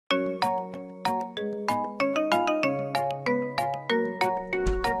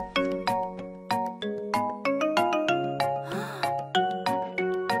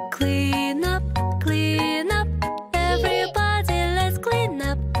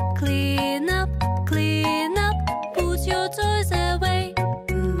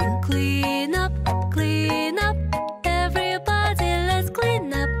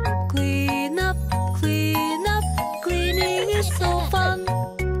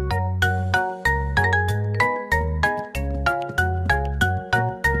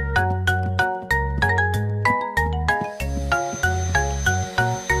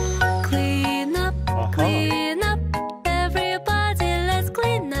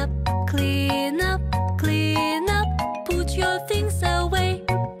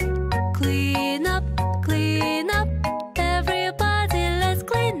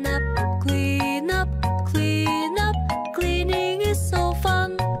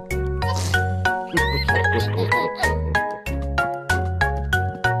Clean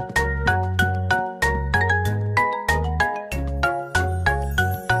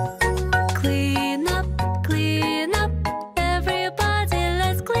up, clean up, everybody,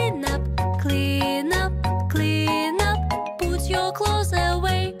 let's clean up. Clean up, clean up, put your clothes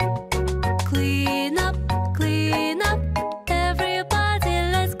away. Clean up, everybody,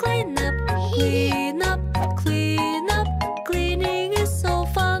 let's clean up. Clean up, clean up, cleaning is so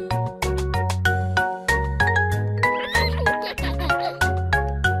fun.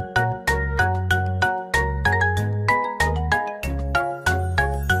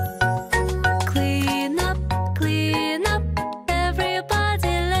 Clean up,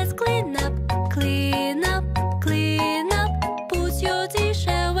 everybody, let's clean up. Clean up, put your dish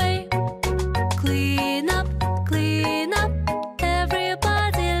away. Clean up,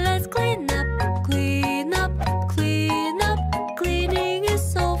 everybody, let's clean up. Clean up, cleaning is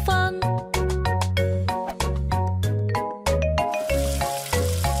so fun.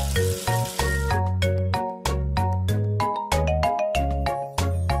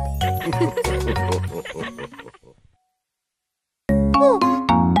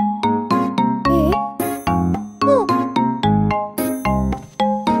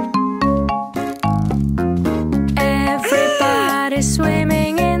 Everybody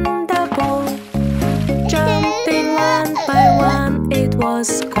swimming in the pool, jumping one by one, it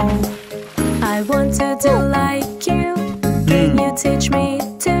was cool. I want to do like you, can you teach me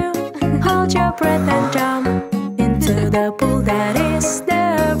to hold your breath and jump into the pool? That is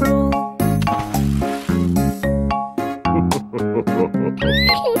the rule.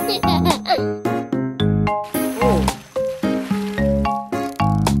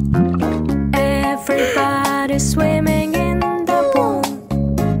 Everybody swimming in the pool,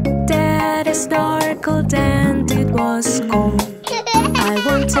 Daddy snorkeled and it was cool. I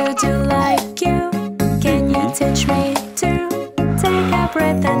want to do like you, can you teach me to take a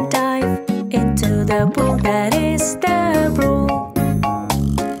breath and dive into the pool? That is the rule.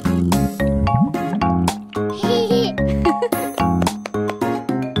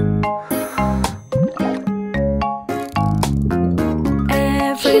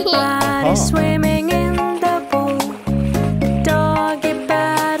 Everybody swimming in the pool, doggy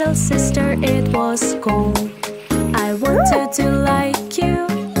paddle sister, it was cool. I want to do like you,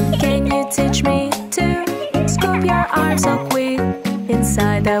 can you teach me to scoop your arms so quick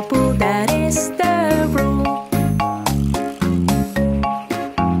inside the pool? That is the rule.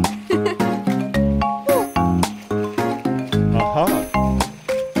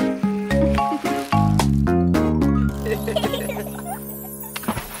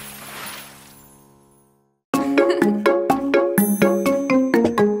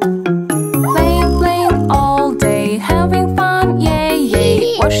 Playing all day, having fun, yay,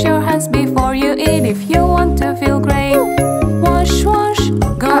 yay. Wash your hands before you eat if you want to feel great. Wash,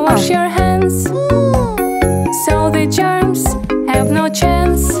 go wash your hands, so the germs have no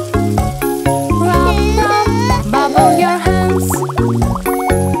chance. Rub, bubble your hands,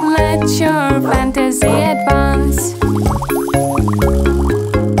 let your fantasy advance.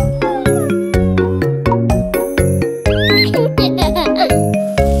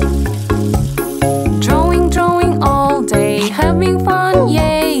 Drawing all day, having fun,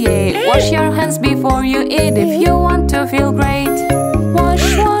 yay, yay. Wash your hands before you eat if you want to feel great.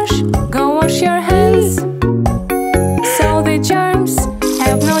 Wash, go wash your hands, so the germs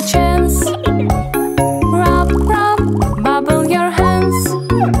have no chance. Rub, bubble your hands,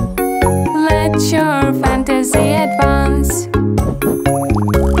 let your fantasy advance.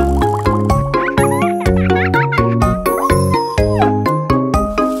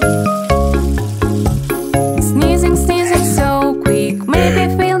 Sneezing so quick,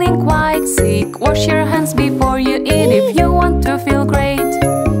 maybe feeling quite sick. Wash your hands before you eat if you want to feel great.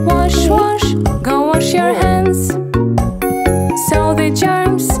 Wash, go wash your hands, so the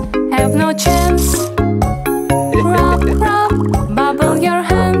germs have no chance. Rub, bubble your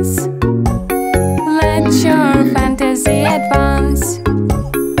hands, let your fantasy advance.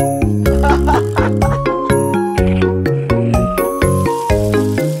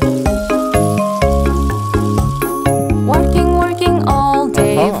 Working all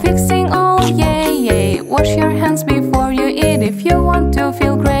day, fixing all, yay, yay. Wash your hands before you eat if you want to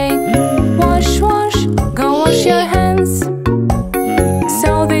feel great. Wash, go wash your hands,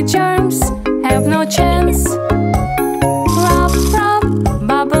 so the germs have no chance. Rub,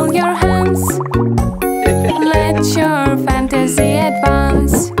 bubble your hands, let your fantasy advance.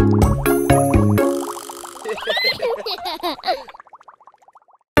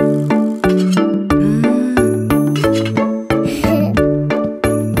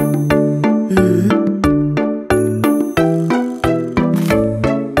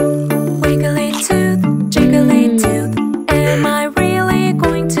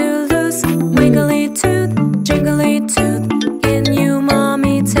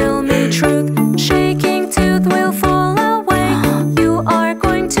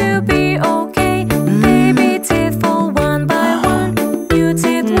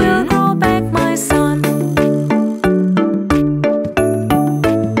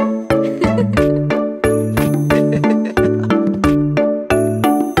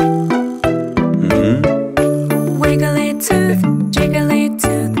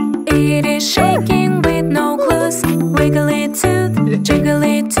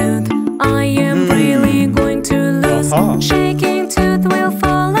 wiggly tooth, I am really going to lose. Shaking tooth will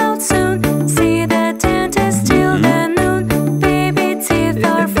fall out soon. See the dentist till the noon. Baby teeth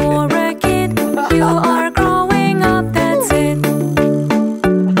are for a kid. You are growing up, that's it.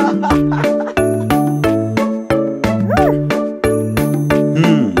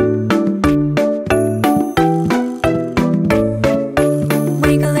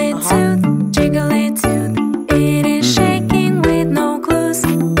 Wiggly tooth, jiggly tooth, it is shaking with no clues.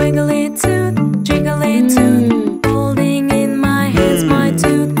 Wiggly tooth, jiggly tooth, holding in my hands my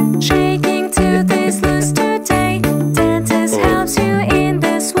tooth. Shaking tooth is loose today. Dentist helps you in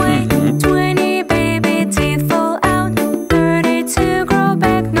this way. 20 baby teeth fall out, 30 to grow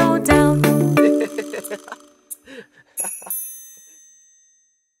back, no doubt.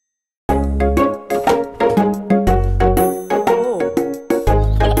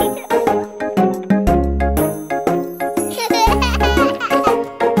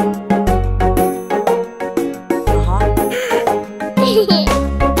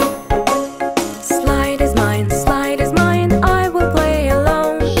 Slide is mine, I will play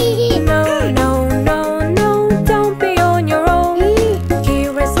alone. No, no, no, no, don't be on your own.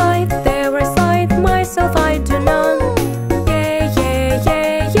 Here I slide, there I slide, myself I do none. Yeah, yeah,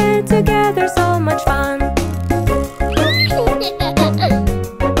 yeah, yeah, together so much fun.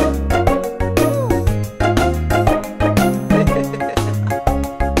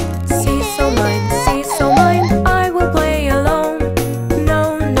 See so mine, I will play alone.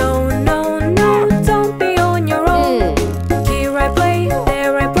 No, no, no, no, don't be on your own. Here I play,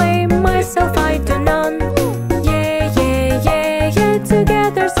 there I play, myself I do none. Yeah, yeah, yeah, yeah,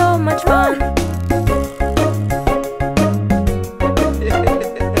 together so much fun.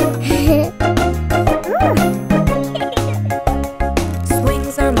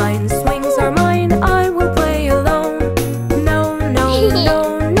 Swings are mine, I will play alone. No, no,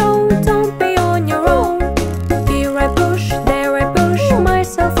 no, no, don't be on your own. Here I push, there I push,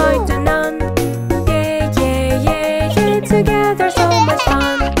 myself I do none. Yeah, yeah, yeah, yeah, together so much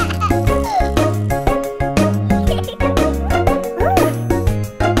fun.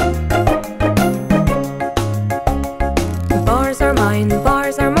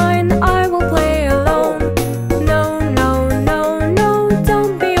 Bars are mine, I will play alone. No, no, no, no,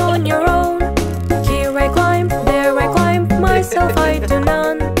 don't be on your own. Here I climb, there I climb, myself I do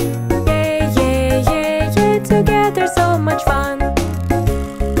none. Yeah, yeah, yeah, yeah, together so much fun.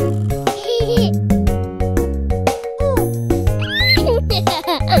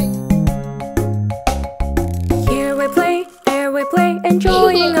 Here we play, there we play,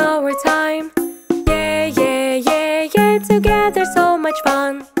 enjoying our time. Yeah, yeah, yeah, yeah, together so much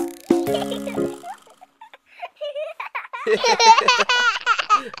fun.